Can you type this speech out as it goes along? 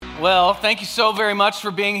Well, thank you so very much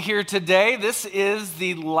for being here today. This is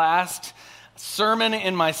the last sermon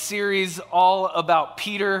in my series all about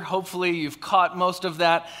Peter. Hopefully you've caught most of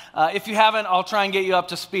that. If you haven't, I'll try and get you up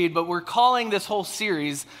to speed, but we're calling this whole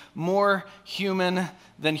series More Human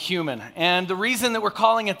Than Human. And the reason that we're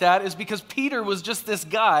calling it that is because Peter was just this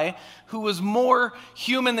guy who was more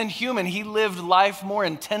human than human. He lived life more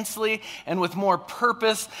intensely and with more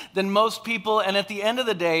purpose than most people. And at the end of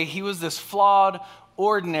the day, he was this flawed,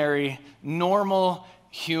 ordinary, normal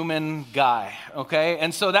human guy, okay?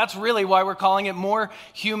 And so that's really why we're calling it More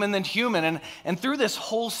Human Than Human. And through this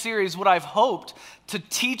whole series, what I've hoped to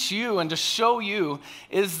teach you and to show you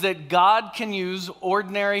is that God can use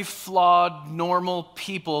ordinary, flawed, normal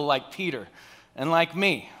people like Peter and like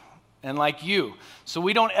me and like you. So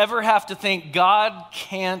we don't ever have to think God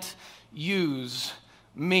can't use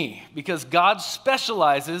me, because God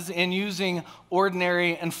specializes in using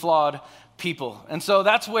ordinary and flawed people. And so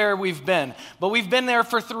that's where we've been. But we've been there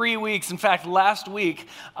for 3 weeks. In fact, last week,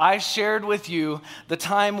 I shared with you the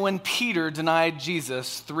time when Peter denied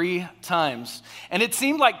Jesus 3 times. And it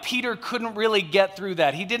seemed like Peter couldn't really get through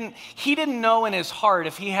that. He didn't know in his heart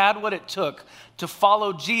if he had what it took to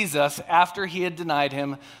follow Jesus after he had denied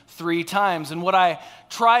him 3 times. And what I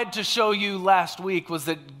tried to show you last week was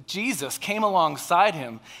that Jesus came alongside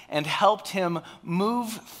him and helped him move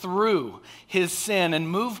through his sin and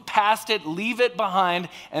move past it, leave it behind,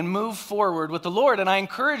 and move forward with the Lord. And I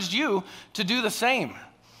encouraged you to do the same.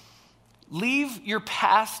 Leave your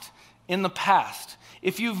past in the past.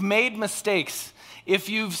 If you've made mistakes, if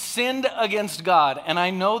you've sinned against God, and I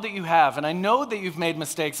know that you have, and I know that you've made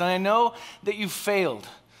mistakes, and I know that you've failed,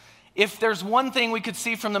 if there's one thing we could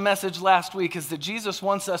see from the message last week is that Jesus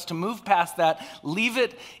wants us to move past that, leave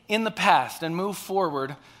it in the past, and move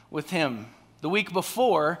forward with him. The week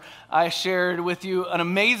before, I shared with you an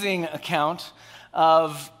amazing account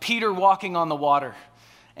of Peter walking on the water.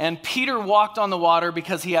 And Peter walked on the water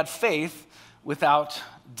because he had faith without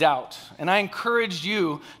doubt. And I encouraged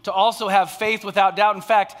you to also have faith without doubt. In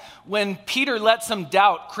fact, when Peter let some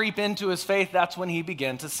doubt creep into his faith, that's when he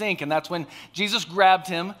began to sink. And that's when Jesus grabbed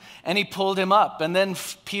him and he pulled him up. And then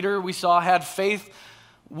Peter, we saw, had faith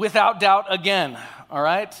without doubt again. All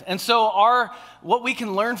right? And so what we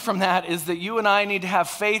can learn from that is that you and I need to have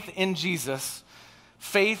faith in Jesus,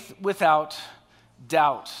 faith without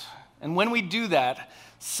doubt. And when we do that,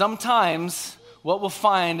 sometimes what we'll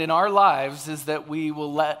find in our lives is that we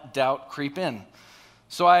will let doubt creep in.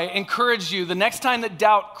 So I encourage you, the next time that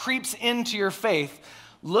doubt creeps into your faith,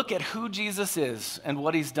 look at who Jesus is and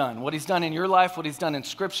what he's done in your life, what he's done in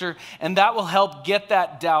Scripture, and that will help get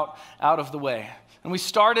that doubt out of the way. And we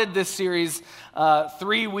started this series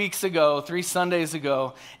 3 weeks ago, 3 Sundays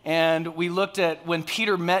ago, and we looked at when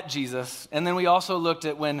Peter met Jesus, and then we also looked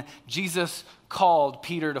at when Jesus called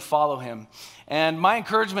Peter to follow him. And my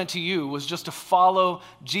encouragement to you was just to follow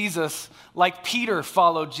Jesus like Peter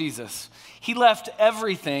followed Jesus. He left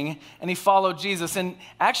everything and he followed Jesus. And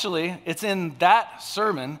actually, it's in that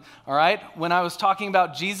sermon, all right, when I was talking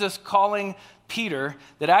about Jesus calling Peter,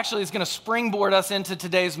 that actually is going to springboard us into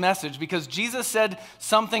today's message, because Jesus said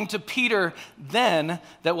something to Peter then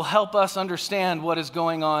that will help us understand what is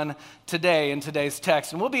going on today in today's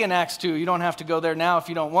text. And we'll be in Acts 2. You don't have to go there now if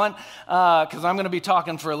you don't want, because I'm going to be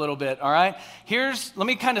talking for a little bit, all right? Let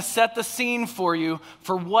me kind of set the scene for you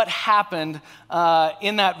for what happened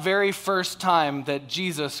in that very first time that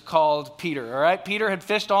Jesus called Peter, all right? Peter had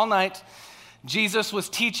fished all night. Jesus was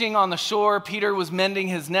teaching on the shore. Peter was mending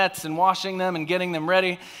his nets and washing them and getting them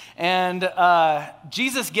ready. And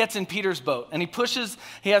Jesus gets in Peter's boat, and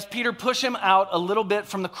he has Peter push him out a little bit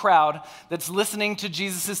from the crowd that's listening to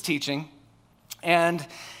Jesus' teaching. And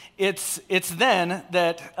it's then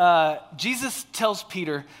that Jesus tells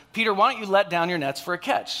Peter, why don't you let down your nets for a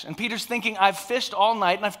catch? And Peter's thinking, I've fished all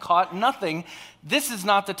night and I've caught nothing. This is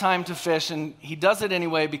not the time to fish. And he does it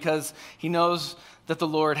anyway because he knows that the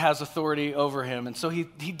Lord has authority over him. And so he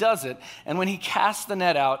does it. And when he casts the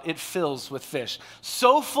net out, it fills with fish.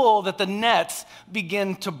 So full that the nets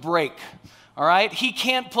begin to break. All right? He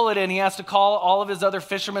can't pull it in. He has to call all of his other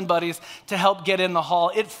fisherman buddies to help get in the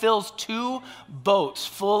haul. It fills 2 boats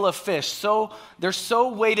full of fish. So they're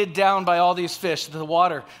so weighted down by all these fish that the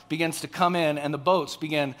water begins to come in and the boats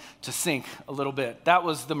begin to sink a little bit. That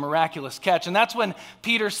was the miraculous catch. And that's when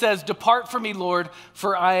Peter says, "Depart from me, Lord,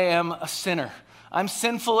 for I am a sinner. I'm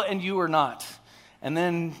sinful and you are not." And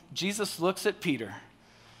then Jesus looks at Peter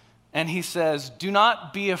and he says, "Do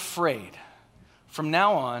not be afraid. From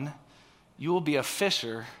now on, you will be a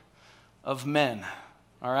fisher of men."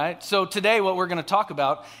 All right? So today what we're going to talk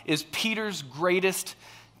about is Peter's greatest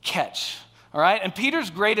catch. all right? And Peter's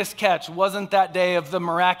greatest catch wasn't that day of the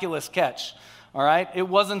miraculous catch, all right? It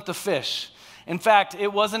wasn't the fish. In fact,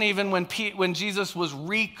 it wasn't even when Jesus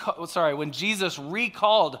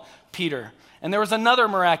recalled Peter. And there was another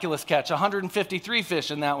miraculous catch, 153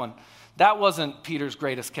 fish in that one. That wasn't Peter's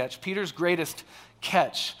greatest catch. Peter's greatest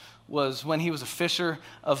catch was when he was a fisher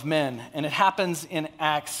of men. And it happens in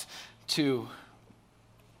Acts 2.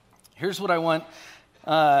 Here's what I want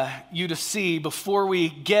you to see before we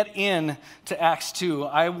get into Acts 2.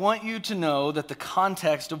 I want you to know that the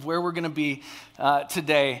context of where we're going to be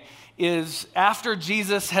today is after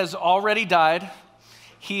Jesus has already died,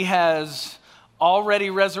 he has already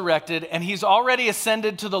resurrected, and he's already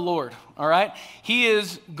ascended to the Lord, all right? He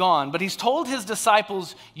is gone, but he's told his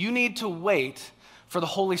disciples, you need to wait for the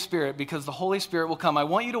Holy Spirit because the Holy Spirit will come. I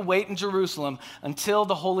want you to wait in Jerusalem until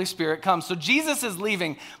the Holy Spirit comes. So Jesus is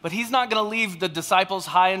leaving, but he's not going to leave the disciples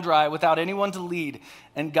high and dry without anyone to lead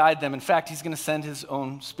and guide them. In fact, he's going to send his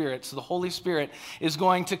own Spirit. So the Holy Spirit is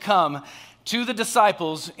going to come to the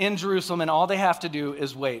disciples in Jerusalem, and all they have to do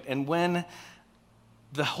is wait. And when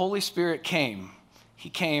the Holy Spirit came, he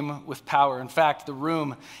came with power. In fact, the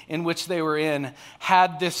room in which they were in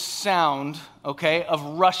had this sound, okay, of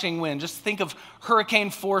rushing wind. Just think of hurricane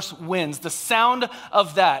force winds, the sound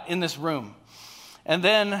of that in this room. And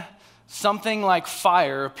then something like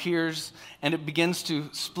fire appears and it begins to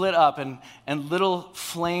split up, and little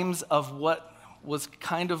flames of what was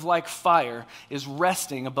kind of like fire is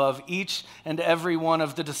resting above each and every one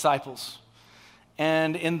of the disciples.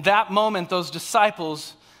 And in that moment, those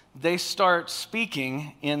disciples, they start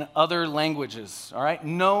speaking in other languages, all right?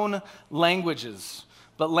 Known languages,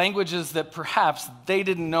 but languages that perhaps they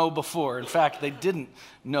didn't know before. In fact, they didn't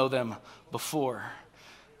know them before.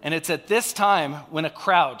 And it's at this time when a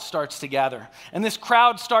crowd starts to gather. And this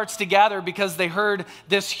crowd starts to gather because they heard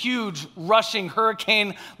this huge rushing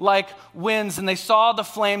hurricane-like winds, and they saw the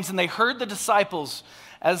flames, and they heard the disciples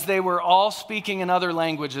as they were all speaking in other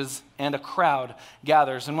languages, and a crowd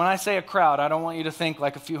gathers. And when I say a crowd, I don't want you to think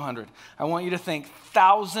like a few hundred. I want you to think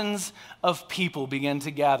thousands of people begin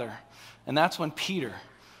to gather. And that's when Peter,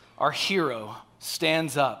 our hero,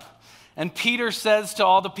 stands up. And Peter says to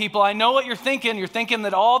all the people, I know what you're thinking. You're thinking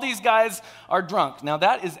that all these guys are drunk. Now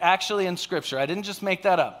that is actually in Scripture. I didn't just make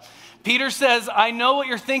that up. Peter says, I know what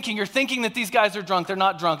you're thinking. You're thinking that these guys are drunk. They're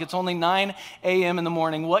not drunk. It's only 9 a.m. in the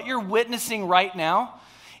morning. What you're witnessing right now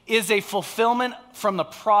is a fulfillment from the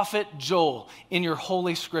prophet Joel in your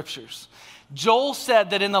holy scriptures. Joel said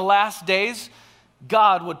that in the last days,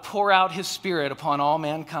 God would pour out his Spirit upon all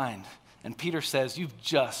mankind. And Peter says, you've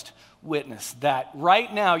just witnessed that.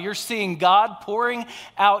 Right now, you're seeing God pouring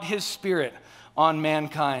out his Spirit on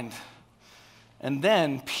mankind. And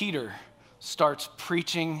then Peter starts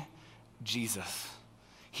preaching Jesus.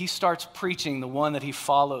 He starts preaching the one that he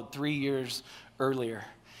followed 3 years earlier.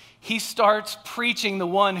 He starts preaching the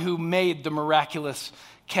one who made the miraculous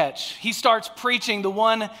catch. He starts preaching the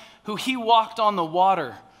one who he walked on the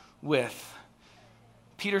water with.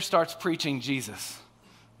 Peter starts preaching Jesus,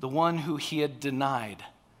 the one who he had denied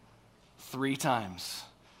 3 times.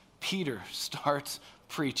 Peter starts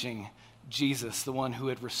preaching Jesus, the one who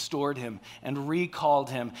had restored him and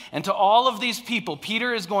recalled him. And to all of these people,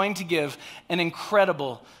 Peter is going to give an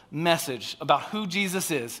incredible message about who Jesus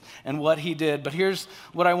is and what he did. But here's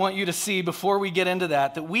what I want you to see before we get into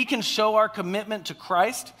that we can show our commitment to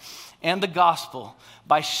Christ and the gospel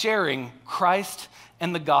by sharing Christ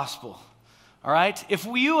and the gospel. All right? If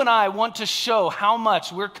you and I want to show how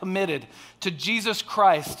much we're committed to Jesus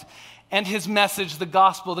Christ and his message, the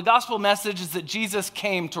gospel message is that Jesus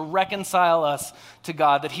came to reconcile us to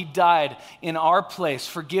God, that he died in our place,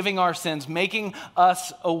 forgiving our sins, making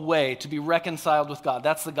us a way to be reconciled with God.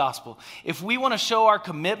 That's the gospel. If we want to show our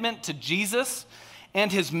commitment to Jesus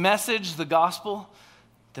and his message, the gospel,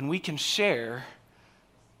 then we can share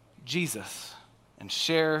Jesus and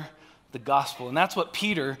share the gospel. And that's what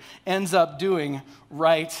Peter ends up doing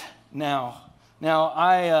right now. Now,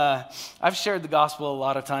 I've shared the gospel a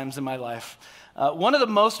lot of times in my life. One of the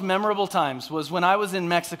most memorable times was when I was in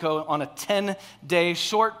Mexico on a 10-day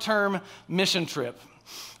short-term mission trip.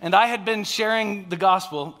 And I had been sharing the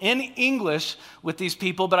gospel in English with these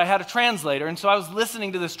people, but I had a translator. And so I was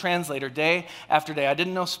listening to this translator day after day. I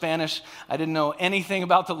didn't know Spanish. I didn't know anything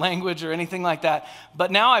about the language or anything like that. But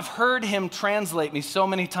now I've heard him translate me so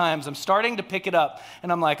many times. I'm starting to pick it up.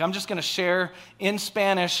 And I'm like, I'm just going to share in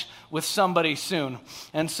Spanish with somebody soon.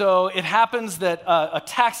 And so it happens that a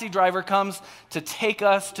taxi driver comes to take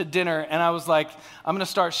us to dinner. And I was like, I'm going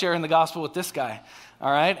to start sharing the gospel with this guy.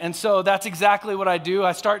 all right? And so that's exactly what I do.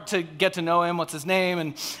 I start to get to know him, what's his name,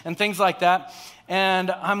 and things like that.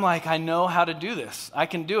 And I'm like, I know how to do this. I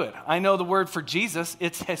can do it. I know the word for Jesus.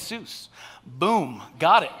 It's Jesus. Boom.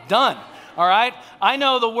 Got it. Done. All right? I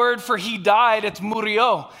know the word for he died. It's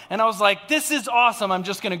murió. And I was like, this is awesome. I'm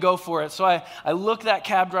just going to go for it. So I look that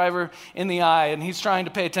cab driver in the eye, and he's trying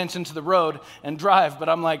to pay attention to the road and drive. But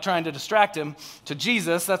I'm like trying to distract him to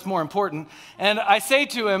Jesus. That's more important. And I say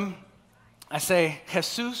to him,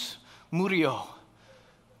 Jesús murió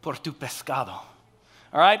por tu pescado.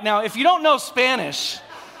 All right, now if you don't know Spanish,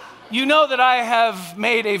 you know that I have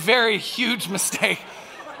made a very huge mistake.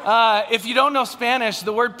 If you don't know Spanish,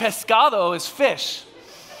 the word pescado is fish.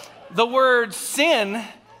 The word sin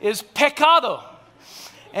is pecado.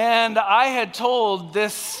 And I had told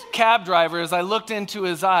this cab driver as I looked into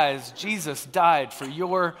his eyes, Jesus died for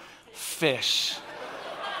your fish.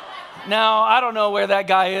 Now, I don't know where that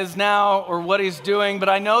guy is now or what he's doing, but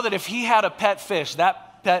I know that if he had a pet fish,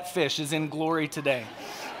 that pet fish is in glory today.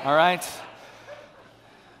 All right?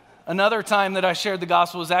 Another time that I shared the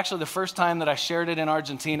gospel was actually the first time that I shared it in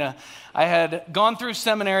Argentina. I had gone through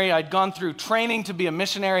seminary. I'd gone through training to be a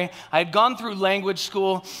missionary. I had gone through language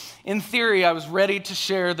school. In theory, I was ready to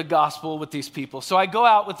share the gospel with these people. So I go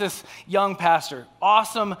out with this young pastor,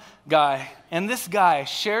 awesome guy. And this guy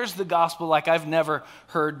shares the gospel like I've never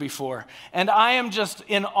heard before. And I am just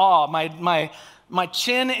in awe. My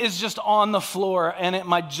chin is just on the floor, and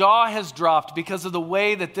my jaw has dropped because of the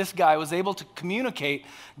way that this guy was able to communicate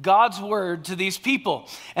God's word to these people.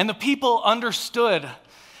 And the people understood.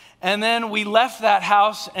 And then we left that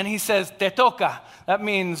house, and he says, "Te toca." That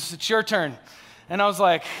means it's your turn. And I was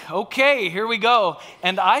like, okay, here we go.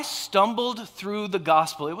 And I stumbled through the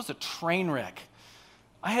gospel. It was a train wreck.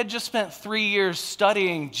 I had just spent 3 years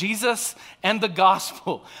studying Jesus and the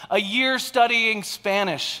gospel, a year studying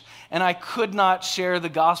Spanish, and I could not share the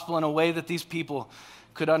gospel in a way that these people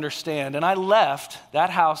could understand. And I left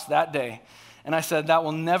that house that day, and I said, that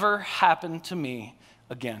will never happen to me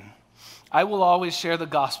again. I will always share the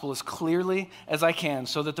gospel as clearly as I can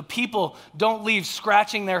so that the people don't leave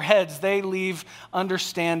scratching their heads. They leave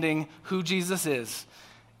understanding who Jesus is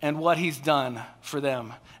and what he's done for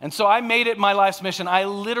them. And so I made it my life's mission. I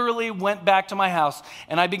literally went back to my house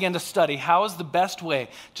and I began to study how is the best way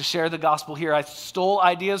to share the gospel here. I stole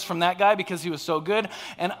ideas from that guy because he was so good,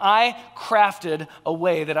 and I crafted a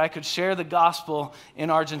way that I could share the gospel in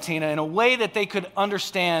Argentina in a way that they could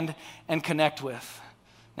understand and connect with.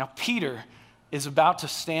 Now, Peter is about to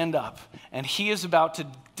stand up, and he is about to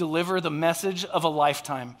deliver the message of a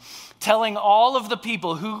lifetime, telling all of the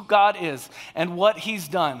people who God is and what he's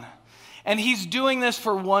done. And he's doing this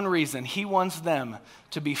for one reason. He wants them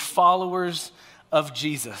to be followers of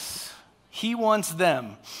Jesus. He wants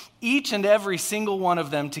them, each and every single one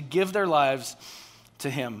of them, to give their lives to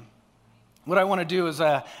him. What I want to do is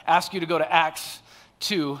ask you to go to Acts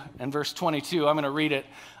 2 and verse 22. I'm going to read it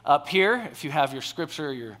up here. If you have your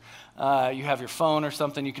scripture, you have your phone or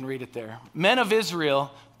something, you can read it there. Men of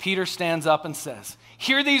Israel, Peter stands up and says,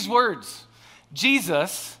 "Hear these words.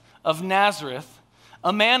 Jesus of Nazareth,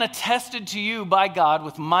 a man attested to you by God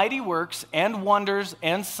with mighty works and wonders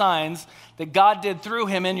and signs that God did through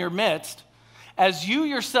him in your midst. As you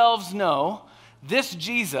yourselves know, this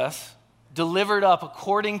Jesus, delivered up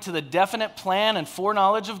according to the definite plan and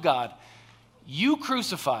foreknowledge of God, you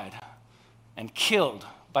crucified and killed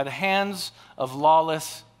by the hands of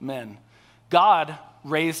lawless men. God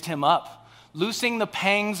raised him up, loosing the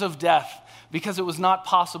pangs of death, because it was not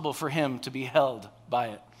possible for him to be held by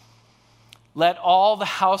it. Let all the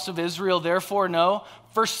house of Israel therefore know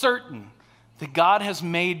for certain that God has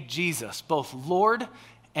made Jesus both Lord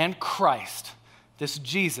and Christ, this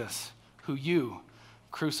Jesus who you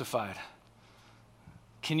crucified."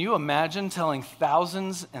 Can you imagine telling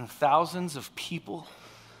thousands and thousands of people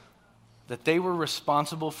that they were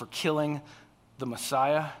responsible for killing the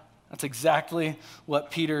Messiah? That's exactly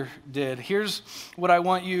what Peter did. Here's what I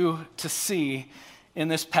want you to see in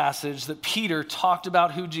this passage, that Peter talked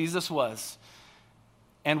about who Jesus was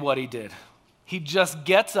and what he did. He just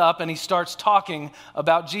gets up and he starts talking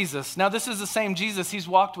about Jesus. Now, this is the same Jesus he's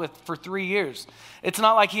walked with for 3 years. It's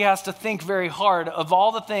not like he has to think very hard of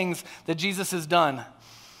all the things that Jesus has done.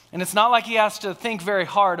 And it's not like he has to think very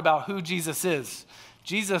hard about who Jesus is.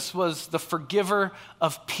 Jesus was the forgiver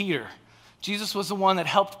of Peter. Jesus was the one that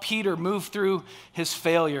helped Peter move through his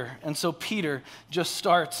failure. And so Peter just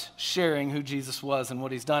starts sharing who Jesus was and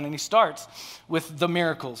what he's done. And he starts with the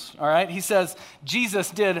miracles, all right? He says, Jesus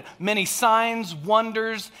did many signs,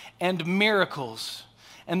 wonders, and miracles.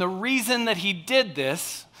 And the reason that he did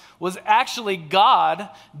this was actually God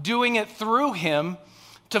doing it through him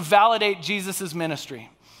to validate Jesus' ministry.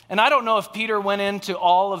 And I don't know if Peter went into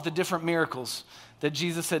all of the different miracles that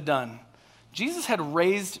Jesus had done. Jesus had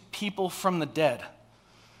raised people from the dead,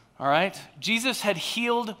 all right? Jesus had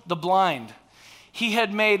healed the blind. He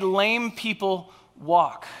had made lame people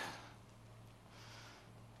walk.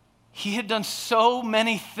 He had done so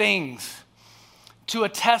many things to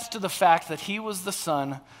attest to the fact that he was the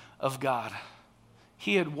Son of God.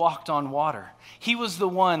 He had walked on water. He was the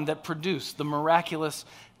one that produced the miraculous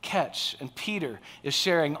catch. And Peter is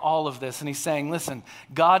sharing all of this, and he's saying, listen,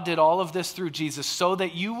 God did all of this through Jesus so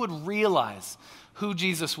that you would realize who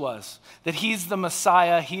Jesus was, that he's the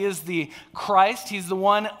Messiah, he is the Christ, he's the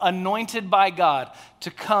one anointed by God to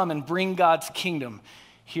come and bring God's kingdom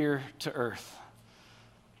here to earth.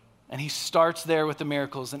 And he starts there with the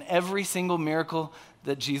miracles, and every single miracle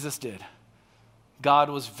that Jesus did, God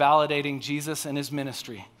was validating Jesus and his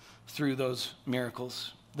ministry through those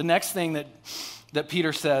miracles. The next thing that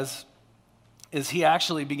Peter says is he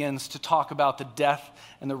actually begins to talk about the death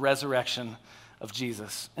and the resurrection of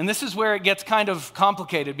Jesus. And this is where it gets kind of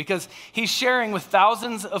complicated because he's sharing with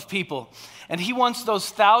thousands of people, and he wants those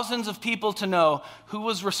thousands of people to know who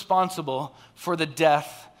was responsible for the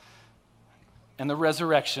death and the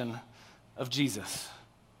resurrection of Jesus.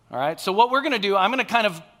 All right, so what we're going to do, I'm going to kind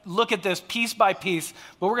of look at this piece by piece,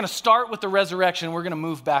 but we're going to start with the resurrection. We're going to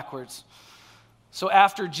move backwards. So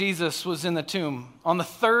after Jesus was in the tomb, on the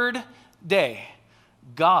third day,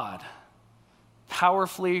 God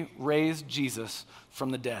powerfully raised Jesus from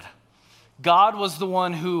the dead. God was the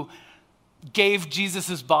one who gave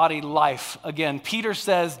Jesus' body life again. Peter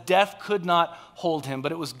says death could not hold him,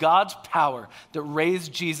 but it was God's power that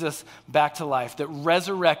raised Jesus back to life, that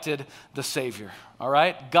resurrected the Savior. All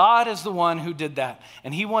right? God is the one who did that.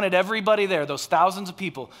 And he wanted everybody there, those thousands of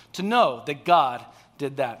people, to know that God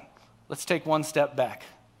did that. Let's take one step back.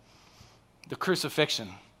 The crucifixion.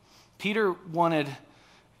 Peter wanted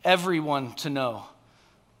everyone to know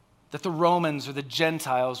that the Romans or the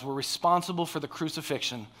Gentiles were responsible for the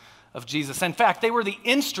crucifixion of Jesus. In fact, they were the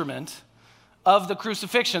instrument of the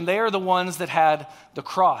crucifixion. They are the ones that had the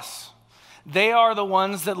cross. They are the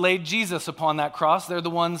ones that laid Jesus upon that cross. They're the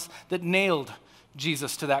ones that nailed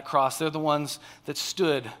Jesus to that cross. They're the ones that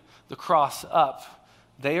stood the cross up.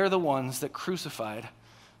 They are the ones that crucified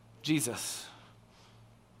Jesus.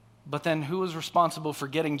 But then who was responsible for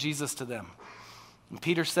getting Jesus to them? And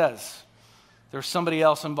Peter says there's somebody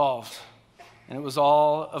else involved, and it was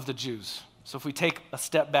all of the Jews. So if we take a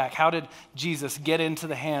step back, how did Jesus get into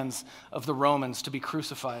the hands of the Romans to be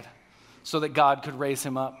crucified so that God could raise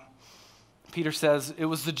him up? Peter says it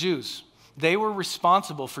was the Jews. They were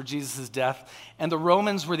responsible for Jesus' death, and the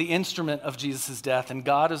Romans were the instrument of Jesus' death, and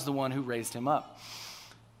God is the one who raised him up.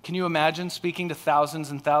 Can you imagine speaking to thousands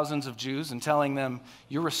and thousands of Jews and telling them,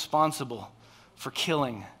 you're responsible for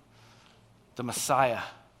killing the Messiah,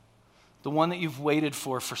 the one that you've waited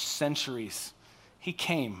for centuries? He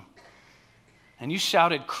came, and you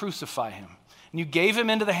shouted, crucify him. And you gave him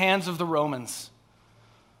into the hands of the Romans,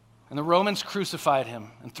 and the Romans crucified him,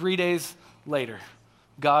 and 3 days later,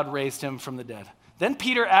 God raised him from the dead. Then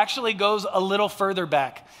Peter actually goes a little further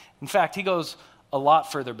back. In fact, he goes a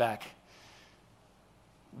lot further back.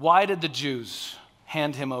 Why did the Jews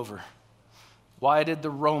hand him over? Why did the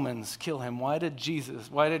Romans kill him? Why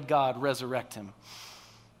did God resurrect him?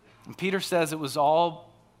 And Peter says it was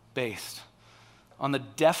all based on the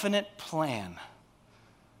definite plan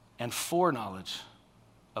and foreknowledge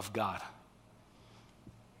of God.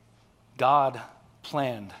 God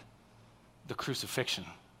planned the crucifixion.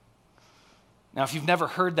 Now, if you've never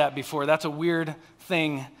heard that before, that's a weird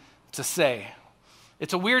thing to say.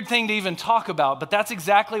 It's a weird thing to even talk about, but that's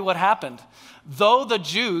exactly what happened. Though the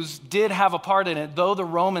Jews did have a part in it, though the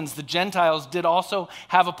Romans, the Gentiles, did also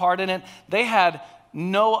have a part in it, they had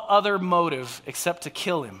no other motive except to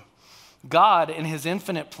kill him. God, in his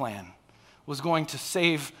infinite plan, was going to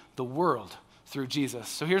save the world through Jesus.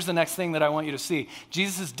 So here's the next thing that I want you to see.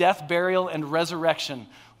 Jesus' death, burial, and resurrection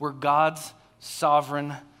were God's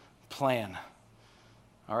sovereign plan.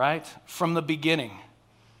 All right? From the beginning.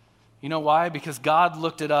 You know why? Because God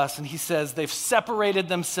looked at us and he says, they've separated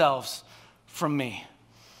themselves from me.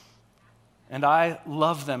 And I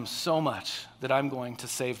love them so much that I'm going to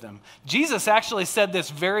save them. Jesus actually said this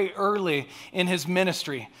very early in his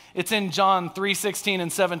ministry. It's in John 3:16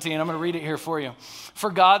 and 17. I'm going to read it here for you. For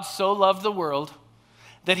God so loved the world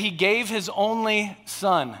that he gave his only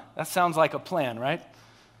son. That sounds like a plan, right?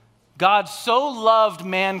 God so loved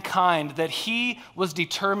mankind that he was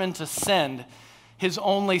determined to send his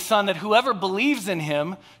only son, that whoever believes in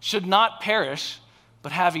him should not perish,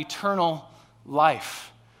 but have eternal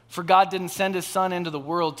life. For God didn't send his Son into the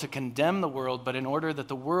world to condemn the world, but in order that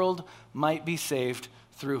the world might be saved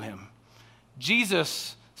through him.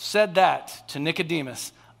 Jesus said that to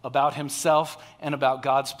Nicodemus about himself and about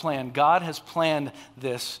God's plan. God has planned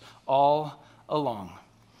this all along.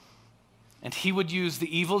 And he would use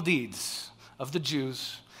the evil deeds of the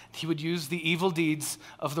Jews, he would use the evil deeds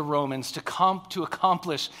of the Romans to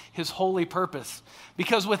accomplish his holy purpose.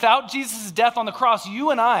 Because without Jesus' death on the cross, you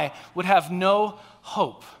and I would have no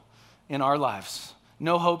hope in our lives,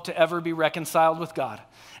 no hope to ever be reconciled with God.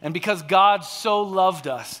 And because God so loved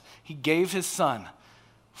us, he gave his Son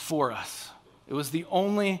for us. It was the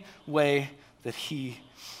only way that he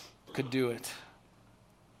could do it.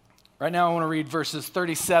 Right now I want to read verses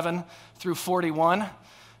 37 through 41.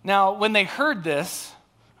 Now, when they heard this,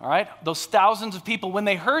 all right, those thousands of people, when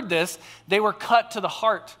they heard this, they were cut to the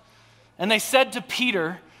heart. And they said to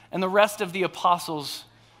Peter and the rest of the apostles,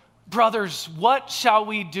 "Brothers, what shall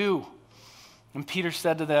we do?" And Peter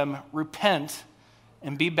said to them, "Repent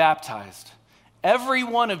and be baptized, every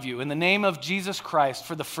one of you, in the name of Jesus Christ,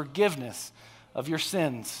 for the forgiveness of your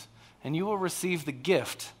sins, and you will receive the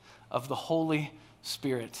gift of the Holy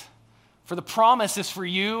Spirit. For the promise is for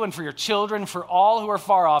you and for your children, for all who are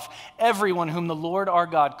far off, everyone whom the Lord our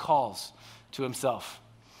God calls to himself."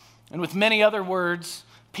 And with many other words,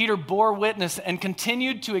 Peter bore witness and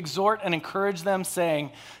continued to exhort and encourage them,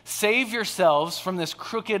 saying, "Save yourselves from this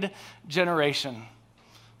crooked generation."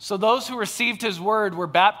 So those who received his word were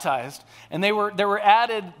baptized, and there were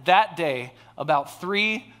added that day about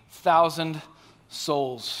 3,000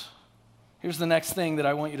 souls. Here's the next thing that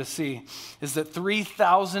I want you to see, is that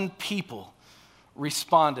 3,000 people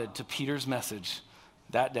responded to Peter's message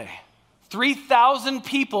that day. 3,000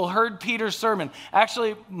 people heard Peter's sermon.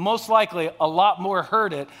 Actually, most likely, a lot more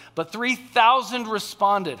heard it, but 3,000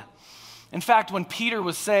 responded. In fact, when Peter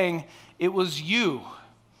was saying, it was you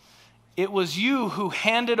who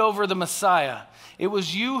handed over the Messiah. It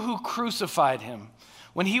was you who crucified him.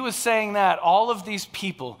 When he was saying that, all of these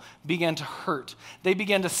people began to hurt. They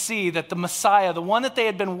began to see that the Messiah, the one that they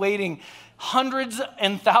had been waiting hundreds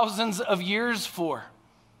and thousands of years for,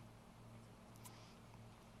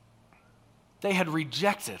 they had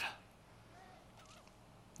rejected.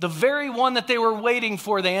 The very one that they were waiting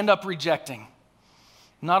for, they end up rejecting.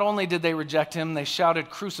 Not only did they reject him, they shouted,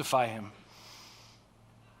 "Crucify him."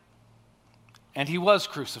 And he was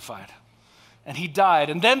crucified. And he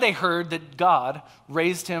died. And then they heard that God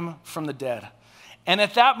raised him from the dead. And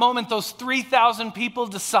at that moment, those 3,000 people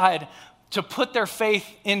decide to put their faith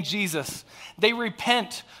in Jesus. They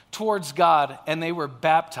repent towards God, and they were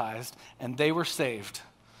baptized, and they were saved.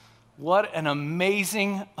 What an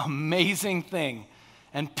amazing, amazing thing.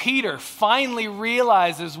 And Peter finally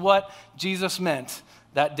realizes what Jesus meant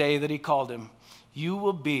that day that he called him. You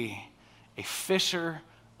will be a fisher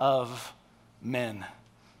of men.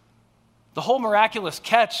 The whole miraculous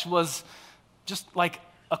catch was just like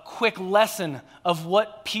a quick lesson of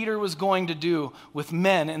what Peter was going to do with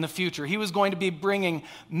men in the future. He was going to be bringing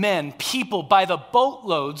men, people by the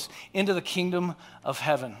boatloads into the kingdom of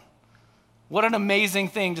heaven. What an amazing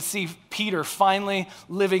thing to see Peter finally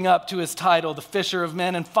living up to his title, the fisher of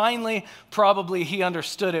men. And finally, probably he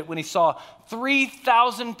understood it when he saw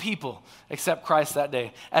 3,000 people accept Christ that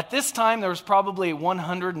day. At this time, there was probably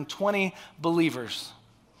 120 believers.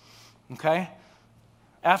 Okay?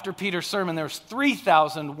 After Peter's sermon, there was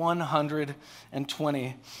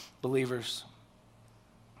 3,120 believers.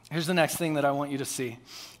 Here's the next thing that I want you to see,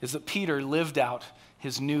 is that Peter lived out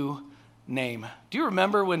his new name. Do you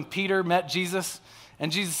remember when Peter met Jesus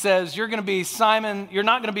and Jesus says, you're not going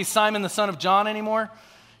to be Simon the son of John anymore.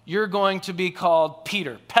 You're going to be called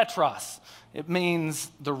Peter, Petros. It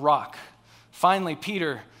means the rock. Finally,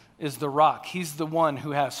 Peter is the rock. He's the one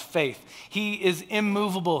who has faith. He is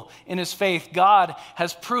immovable in his faith. God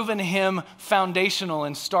has proven him foundational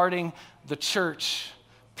in starting the church.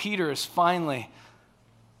 Peter is finally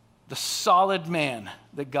the solid man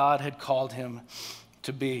that God had called him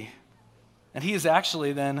to be. And he is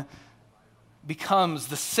actually then becomes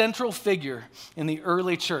the central figure in the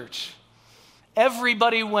early church.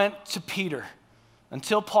 Everybody went to Peter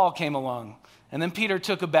until Paul came along, and then Peter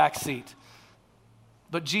took a back seat.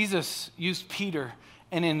 But Jesus used Peter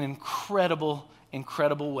in an incredible,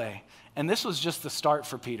 incredible way. And this was just the start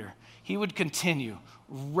for Peter. He would continue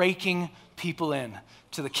raking people in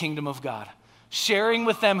to the kingdom of God, sharing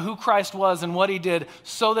with them who Christ was and what he did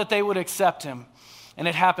so that they would accept him. And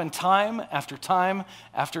it happened time after time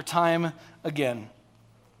after time again.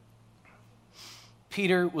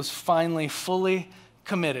 Peter was finally fully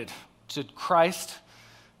committed to Christ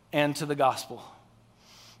and to the gospel.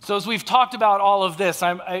 So as we've talked about all of this,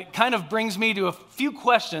 it kind of brings me to a few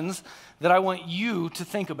questions that I want you to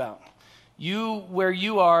think about. You, where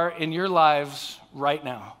you are in your lives right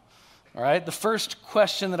now. All right? The first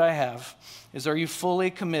question that I have is, are you fully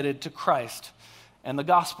committed to Christ and the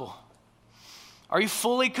gospel? Are you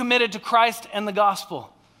fully committed to Christ and the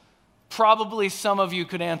gospel? Probably some of you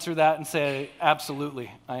could answer that and say,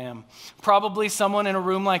 absolutely, I am. Probably someone in a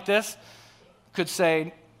room like this could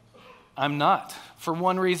say, I'm not, for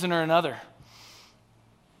one reason or another.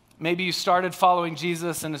 Maybe you started following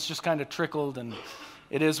Jesus and it's just kind of trickled and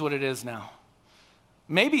it is what it is now.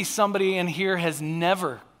 Maybe somebody in here has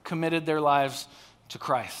never committed their lives to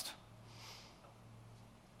Christ.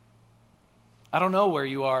 I don't know where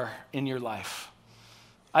you are in your life.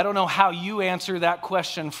 I don't know how you answer that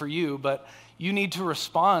question for you, but you need to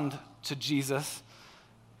respond to Jesus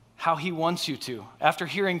how he wants you to. After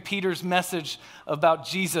hearing Peter's message about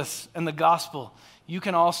Jesus and the gospel, you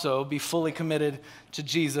can also be fully committed to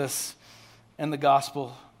Jesus and the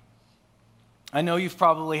gospel. I know you've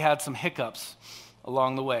probably had some hiccups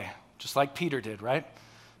along the way, just like Peter did, right?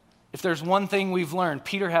 If there's one thing we've learned,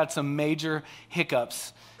 Peter had some major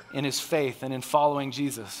hiccups in his faith and in following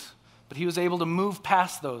Jesus. But he was able to move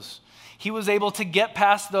past those. He was able to get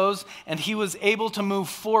past those, and he was able to move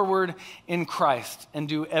forward in Christ and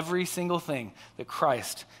do every single thing that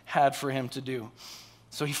Christ had for him to do.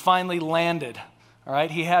 So he finally landed, all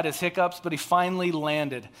right? He had his hiccups, but he finally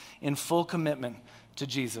landed in full commitment to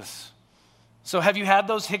Jesus. So have you had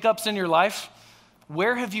those hiccups in your life?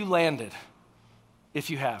 Where have you landed,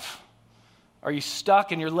 if you have? Are you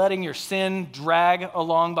stuck and you're letting your sin drag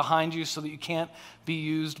along behind you so that you can't be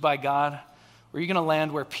used by God? Or are you going to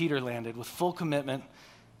land where Peter landed, with full commitment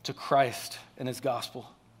to Christ and his gospel?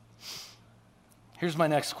 Here's my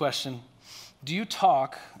next question. Do you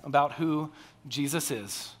talk about who Jesus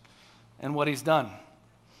is and what he's done?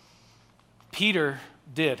 Peter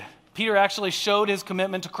did. Peter actually showed his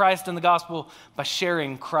commitment to Christ and the gospel by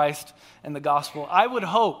sharing Christ and the gospel. I would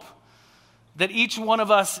hope that each one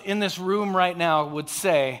of us in this room right now would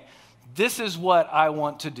say, this is what I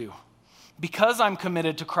want to do. Because I'm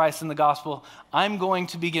committed to Christ and the gospel, I'm going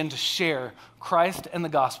to begin to share Christ and the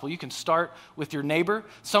gospel. You can start with your neighbor.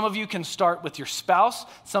 Some of you can start with your spouse.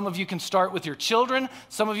 Some of you can start with your children.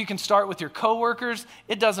 Some of you can start with your coworkers.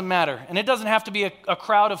 It doesn't matter. And it doesn't have to be a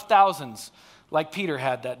crowd of thousands like Peter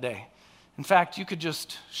had that day. In fact, you could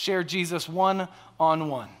just share Jesus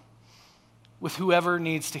one-on-one with whoever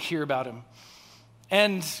needs to hear about him.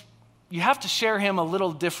 And you have to share him a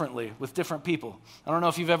little differently with different people. I don't know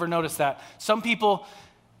if you've ever noticed that. Some people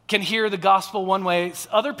can hear the gospel one way.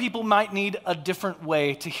 Other people might need a different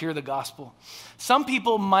way to hear the gospel. Some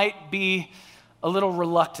people might be a little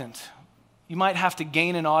reluctant. You might have to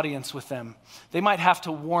gain an audience with them. They might have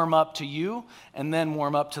to warm up to you and then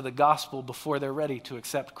warm up to the gospel before they're ready to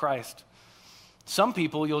accept Christ. Some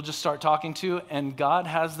people you'll just start talking to, and God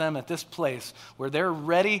has them at this place where they're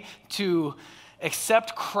ready to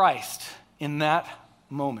accept Christ in that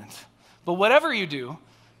moment. But whatever you do,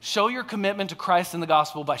 show your commitment to Christ and the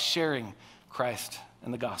gospel by sharing Christ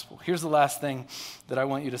and the gospel. Here's the last thing that I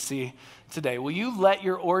want you to see today. Will you let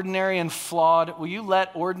ordinary and flawed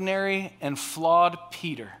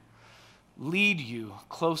Peter lead you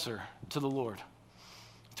closer to the Lord?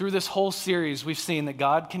 Through this whole series, we've seen that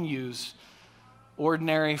God can use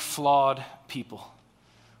ordinary, flawed people.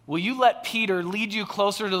 Will you let Peter lead you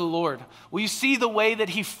closer to the Lord? Will you see the way that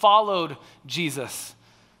he followed Jesus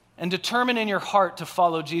and determine in your heart to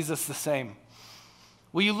follow Jesus the same?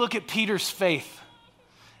 Will you look at Peter's faith?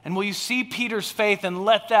 And will you see Peter's faith and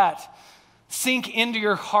let that sink into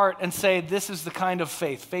your heart and say, this is the kind of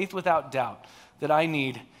faith without doubt, that I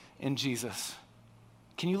need in Jesus?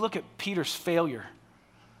 Can you look at Peter's failure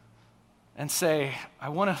and say, I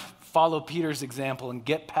want to follow Peter's example and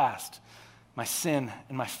get past my sin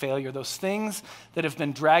and my failure, those things that have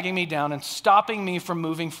been dragging me down and stopping me from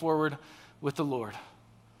moving forward with the Lord?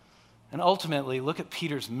 And ultimately, look at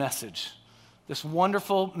Peter's message, this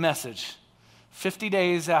wonderful message, 50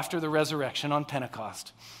 days after the resurrection on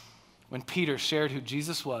Pentecost, when Peter shared who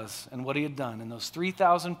Jesus was and what he had done, and those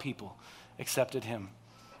 3,000 people accepted him.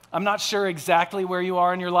 I'm not sure exactly where you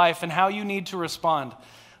are in your life and how you need to respond,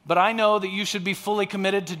 but I know that you should be fully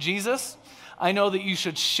committed to Jesus. I know that you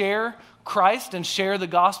should share Christ and share the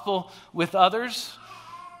gospel with others.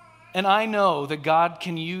 And I know that God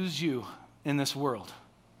can use you in this world,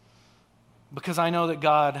 because I know that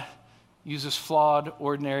God uses flawed,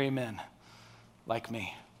 ordinary men like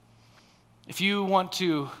me. If you want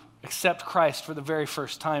to accept Christ for the very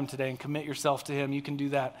first time today and commit yourself to him, you can do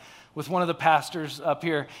that with one of the pastors up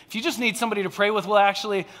here. If you just need somebody to pray with, we'll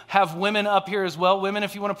actually have women up here as well. Women,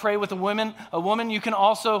 if you want to pray with a woman, you can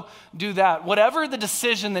also do that. Whatever the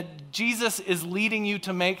decision that Jesus is leading you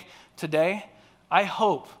to make today, I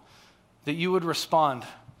hope that you would respond.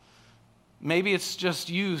 Maybe it's just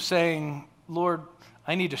you saying, Lord,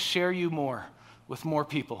 I need to share you more with more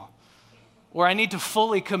people. Or I need to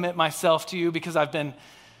fully commit myself to you because I've been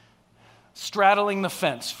straddling the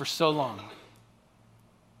fence for so long.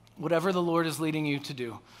 Whatever the Lord is leading you to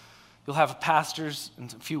do, you'll have pastors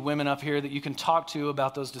and a few women up here that you can talk to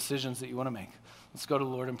about those decisions that you want to make. Let's go to the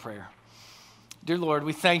Lord in prayer. Dear Lord,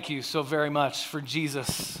 we thank you so very much for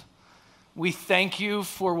Jesus. We thank you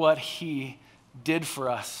for what he did for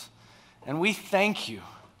us. And we thank you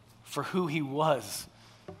for who he was,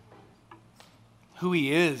 who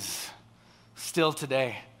he is still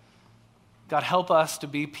today. God, help us to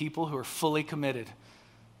be people who are fully committed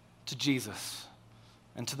to Jesus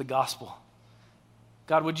and to the gospel.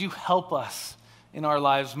 God, would you help us in our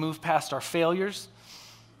lives move past our failures?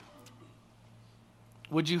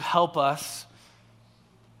 Would you help us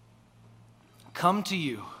come to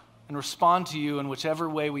you and respond to you in whichever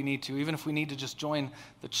way we need to, even if we need to just join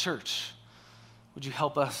the church? Would you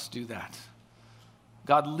help us do that?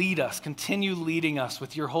 God, lead us, continue leading us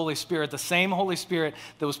with your Holy Spirit, the same Holy Spirit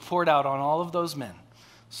that was poured out on all of those men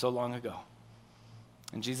so long ago.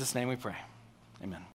 In Jesus' name we pray. Amen.